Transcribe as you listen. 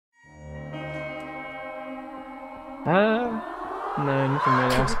No, nothing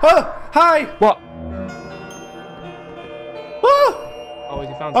really else. Oh, hi! What? Ah! Oh, has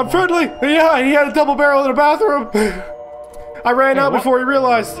he found I'm someone? friendly! Yeah, he had a double barrel in the bathroom! I ran out what? before he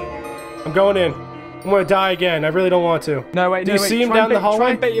realized. I'm going in. I'm gonna die again. I really don't want to. No, wait, Do no, you wait. see him Try and down the hallway? Try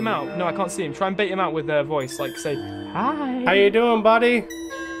and bait him out. No, I can't see him. Try and bait him out with a voice. Like, say, hi. How you doing, buddy?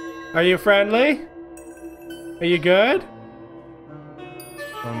 Are you friendly? Are you good?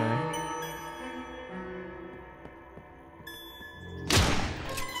 Oh, no.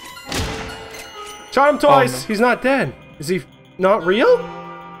 Shot him twice. Oh, no. He's not dead. Is he not real?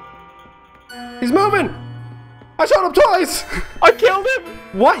 He's moving. I shot him twice. I killed him!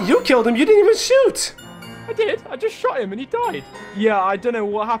 What? You killed him? You didn't even shoot. I did. I just shot him and he died. Yeah, I don't know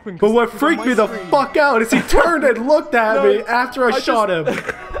what happened. But what freaked me the fuck out is he turned and looked at me after I shot him.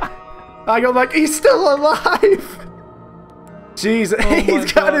 I go like, he's still alive. Jeez,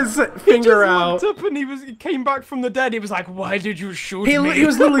 he's got his finger out. He just looked up and he came back from the dead. He was like, "Why did you shoot me?" He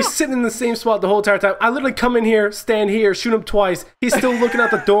was literally sitting in the same spot the whole entire time. I literally come in here, stand here, shoot him twice. He's still looking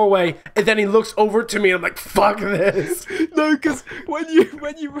out the doorway, and then he looks over to me. And I'm like, "Fuck this!" No, because when you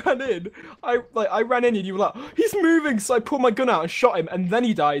ran in, I ran in and you were like, "He's moving," so I pulled my gun out and shot him, and then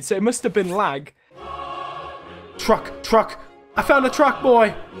he died. So it must have been lag. Truck! I found a truck,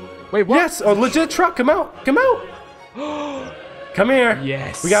 boy. Wait, what? Yes, a legit truck. Come out! Come here.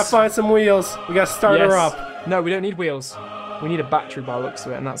 Yes. We gotta find some wheels. We gotta start her up. No, we don't need wheels. We need a battery by the looks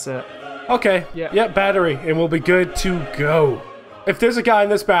of it, and that's it. Okay. Yeah. Battery, and we'll be good to go. If there's a guy in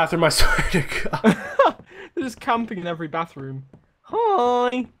this bathroom, I swear to God. They're just camping in every bathroom.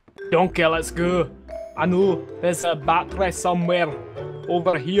 Hi. Donkey, let's go. I know there's a battery somewhere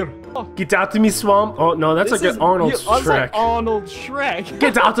over here. Oh, Get out of me, swamp. Oh no, that's like an Arnold Shrek. Like Arnold Shrek.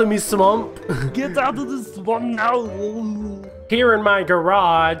 Get out of me, swamp. Get out of this one now. Here in my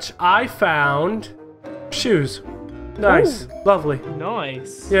garage, I found shoes. Nice. Ooh. Lovely.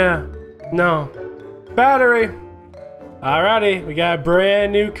 Nice. Yeah. No. Battery. Alrighty, we got a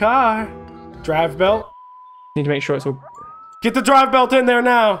brand new car. Drive belt. Need to make sure it's all... Get the drive belt in there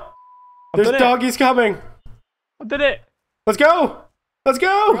now. There's doggies coming. I did it. Let's go. Let's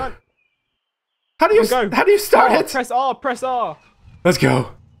go. Run. How do you start it? Press R, press R. Let's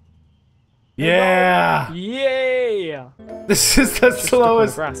go. Yeah. Yeah. This is the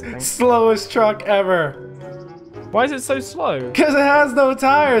slowest truck ever. Why is it so slow? Because it has no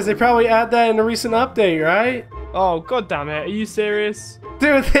tires. They probably add that in a recent update, right? Oh, god damn it. Are you serious?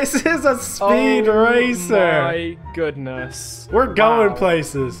 Dude, this is a speed racer. Oh my goodness. We're going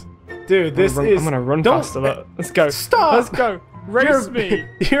places. Dude, this is... I'm gonna run faster. Let's go. Stop. Let's go. Race me.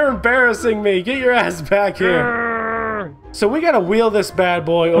 You're embarrassing me. Get your ass back here. So we gotta wheel this bad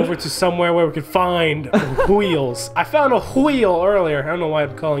boy over to somewhere where we can find wheels. I found a wheel earlier. I don't know why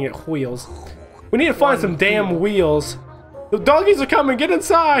I'm calling it wheels. We need to find some damn wheels. The doggies are coming. Get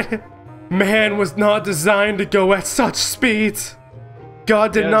inside. Man was not designed to go at such speeds.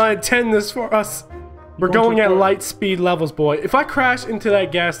 God did not intend this for us. We're going at light speed levels, boy. If I crash into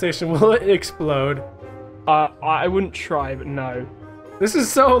that gas station, will it explode? I wouldn't try, but no. This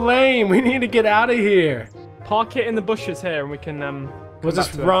is so lame. We need to get out of here. Park it in the bushes here, and we can we'll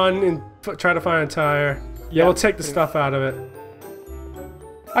just run and try to find a tire. Yeah, we'll take the stuff out of it.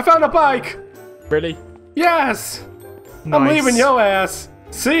 I found a bike. Really? Yes. Nice. I'm leaving your ass.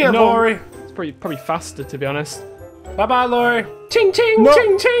 See ya, Lori. It's probably faster, to be honest. Bye bye, Lori. Ching ching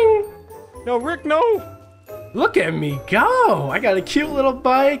ching ching. No, Rick, no. Look at me go. I got a cute little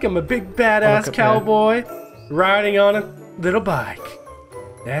bike. I'm a big badass cowboy riding on a little bike.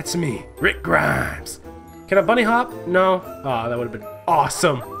 That's me, Rick Grimes. Can I bunny hop? No. Oh, that would have been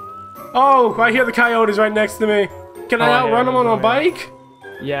awesome. Oh, I hear the coyotes right next to me. Can I outrun them on a bike?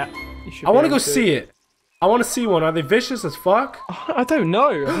 Yeah. I want to go see it. I want to see one. Are they vicious as fuck? I don't know.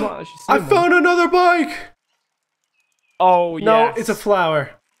 I'm not actually I found another bike. Oh, yeah. No, it's a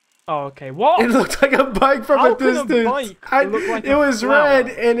flower. Oh, okay. What? It looked like a bike from a distance. It was red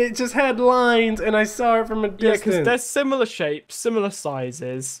and it just had lines and I saw it from a distance. Yeah, because they're similar shapes, similar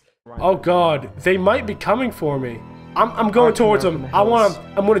sizes. Oh god, they might be coming for me. I'm going towards them. I want them.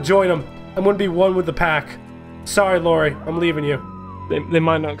 I'm going to join them. I'm going to be one with the pack. Sorry, Lori. I'm leaving you. They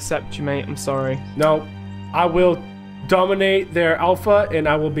might not accept you, mate. I'm sorry. No, I will dominate their alpha and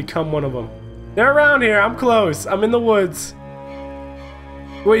I will become one of them. They're around here. I'm close. I'm in the woods.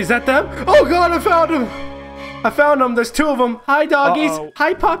 Wait, is that them? Oh god, I found them. I found them. There's two of them. Hi, doggies.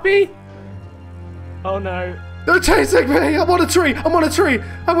 Hi, puppy. Oh no. They're chasing me! I'm on a tree! I'm on a tree!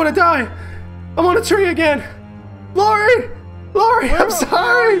 I'm gonna die! I'm on a tree again! Lori! Lori, I'm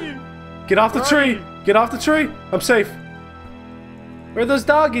sorry! Get off the tree! Get off the tree! I'm safe. Where'd those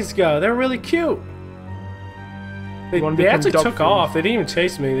doggies go? They're really cute. They actually took off. They didn't even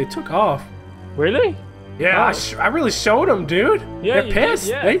chase me. They took off. Really? Yeah, I really showed them, dude. Yeah, they're pissed.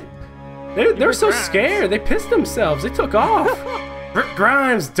 Did, yeah. They're so scared. They pissed themselves. They took off. Rick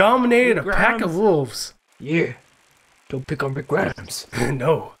Grimes dominated a pack of wolves. Yeah. Don't pick on Rick Grimes.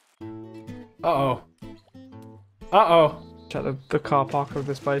 No. Uh-oh. Uh-oh. Check the car park of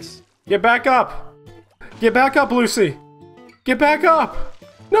this place. Get back up. Get back up, Lucy. Get back up.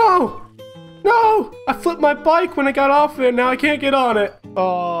 No. No. I flipped my bike when I got off it. Now I can't get on it.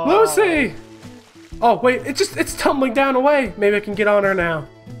 Oh. Lucy. Oh, wait. It's tumbling down away. Maybe I can get on her now.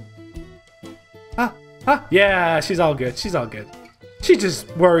 Yeah, she's all good. She's all good. She just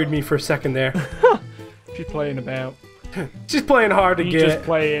worried me for a second there. She's playing about. She's playing hard to get. Just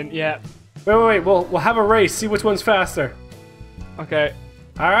playing, yeah. Wait. We'll have a race. See which one's faster. Okay.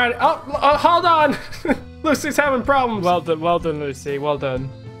 All right. Oh, hold on. Lucy's having problems. Well done, Lucy. Well done.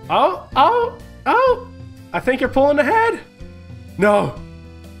 Oh. I think you're pulling ahead. No.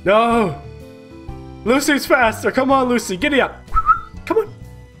 Lucy's faster. Come on, Lucy. Giddy up. Come on.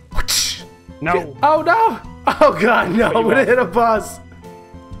 No. Oh, no. Oh, God, no. I'm going to hit a bus.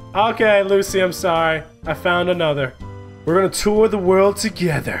 Okay, Lucy, I'm sorry. I found another. We're going to tour the world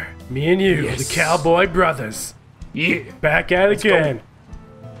together. Me and you, the Cowboy Brothers. Yeah. Back at it again.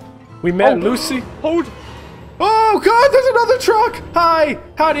 We met Lucy. Hold. Oh, God, there's another truck. Hi.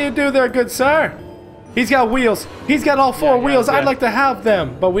 How do you do there, good sir? He's got wheels. He's got all four wheels. I'd like to have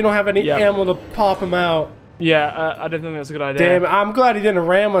them, but we don't have any ammo to pop them out. Yeah, I didn't think that's a good idea. Damn, I'm glad he didn't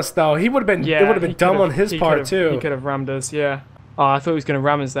ram us, though. He would have been. It would have been dumb on his part, too. He could have rammed us, yeah. Oh, I thought he was going to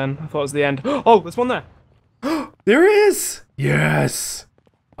ram us then. I thought it was the end. Oh, there's one there. There is. Yes.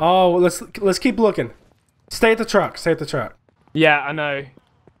 Oh, let's keep looking. Stay at the truck. Stay at the truck. Yeah, I know.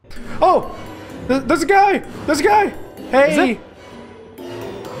 Oh, there's a guy. There's a guy. Hey.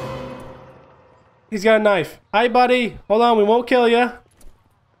 He's got a knife. Hi, buddy. Hold on, we won't kill you.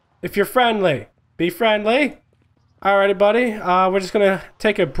 If you're friendly. Be friendly. Alrighty, buddy. We're just gonna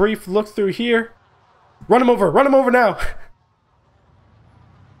take a brief look through here. Run him over. Run him over now.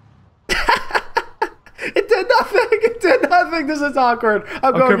 It did nothing. It did nothing. This is awkward.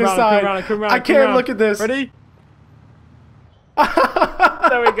 I'm going inside. I can't look at this. Ready?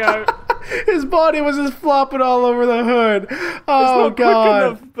 There we go. His body was just flopping all over the hood. Oh, it's not God.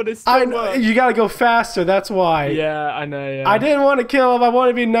 quick enough, but it's still you gotta go faster. That's why. Yeah, I know. Yeah. I didn't want to kill him. I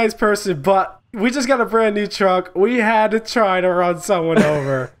wanted to be a nice person, but we just got a brand new truck. We had to try to run someone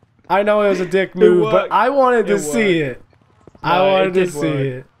over. I know it was a dick move, but I wanted to see it. I wanted to see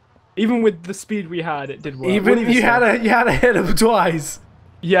it. Even with the speed we had, it did work. Even you had to hit him twice.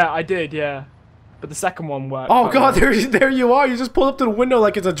 Yeah, I did. Yeah, but the second one worked. Oh God, there you are. You just pulled up to the window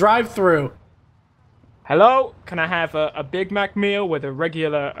like it's a drive-through. Hello, can I have a Big Mac meal with a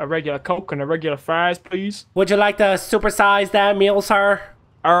regular Coke and a regular fries, please? Would you like to supersize that meal, sir?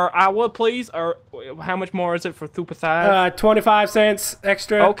 I would, please. Or how much more is it for supersize? 25 cents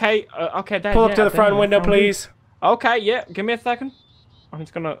extra. Okay, okay. Pull up to the front window, please. Okay, yeah. Give me a second. I'm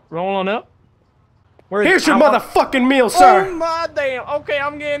just gonna roll on up. Here's your motherfucking meal, sir. Oh my damn. Okay,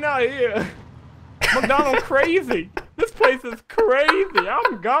 I'm getting out of here. McDonald's crazy. This place is crazy.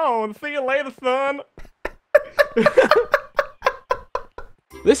 I'm gone. See you later, son.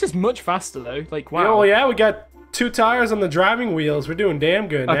 This is much faster though. Like, wow. Oh yeah, we got 2 tires on the driving wheels. We're doing damn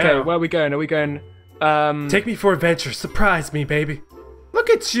good now. Okay, where are we going? Are we going? Take me for adventure. Surprise me, baby. Look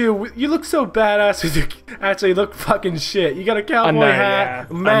at you. You look so badass with your... Actually, you look fucking shit. You got a cowboy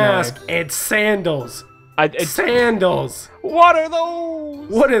hat, mask, and sandals. Sandals. What are those?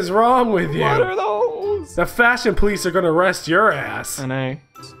 What is wrong with you? What are those? The fashion police are gonna arrest your ass. I know.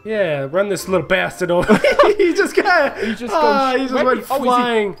 Yeah, run this little bastard over. He just went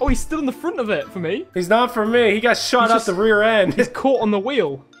flying. He's still in the front of it for me. He's not for me. He got shot out the rear end. He's caught on the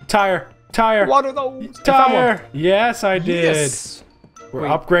wheel. Tire. What are those? Tire. Yes, I did. Yes. We're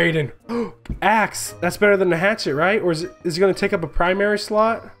upgrading. Axe. That's better than the hatchet, right? Or is it going to take up a primary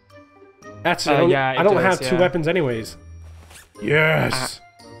slot? Actually, I don't have 2 weapons anyways. Yes.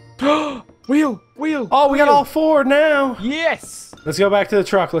 Wheel. Oh, we got all 4 now. Yes. Let's go back to the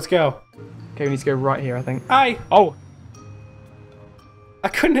truck. Let's go. Okay, we need to go right here, I think. Hi. Oh. I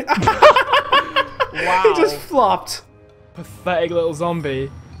couldn't. Wow. He just flopped. Pathetic little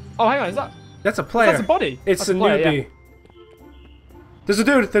zombie. Oh, hang on. Is that? That's a player. That's a body. It's a newbie. Yeah. There's a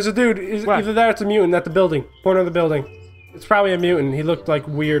dude. Either that or it's a mutant at the building. Corner of the building. It's probably a mutant. He looked like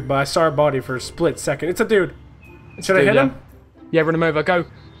weird, but I saw a body for a split second. It's a dude. Should I hit him? Yeah, run him over. Go.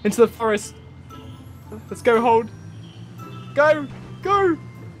 Into the forest. Let's go, Hold. Go.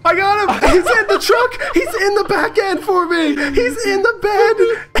 I got him. He's in the truck. He's in the back end for me. He's in the bed.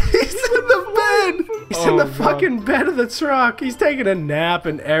 He's in the bed. He's in the God. fucking bed of the truck. He's taking a nap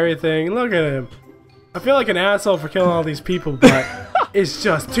and everything. Look at him. I feel like an asshole for killing all these people, but it's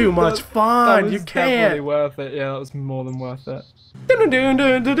just too much That fun. was You definitely can't. worth it. Yeah, that was more than worth it.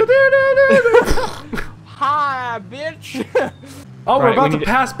 Hi, bitch. Oh, we're Right, about we to need-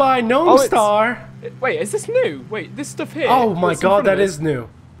 pass by Gnome Oh, it's- Star. Wait, is this new? Wait, this stuff here. Oh my what's in god, front of that it? is new.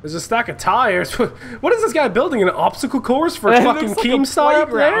 There's a stack of tires. What is this guy building? An obstacle course for It fucking looks like a Keemstar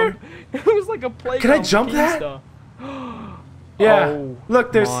up there? playground. It was like a playground. Can I for jump that? Keemstar. Yeah. Oh,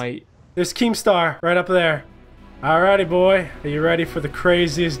 Look, there's my. Keemstar right up there. Alrighty, boy. Are you ready for the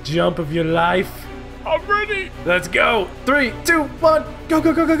craziest jump of your life? I'm ready. Let's go. 3, 2, 1. Go,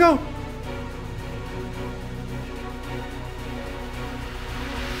 go, go, go, go.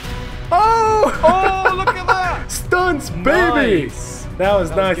 Oh! Oh, look at that. Stunts, baby. Nice. That was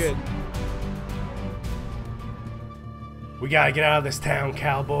That nice. was good. We gotta get out of this town,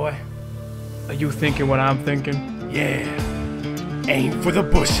 cowboy. Are you thinking what I'm thinking? Yeah. Aim for the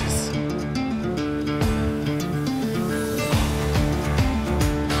bushes.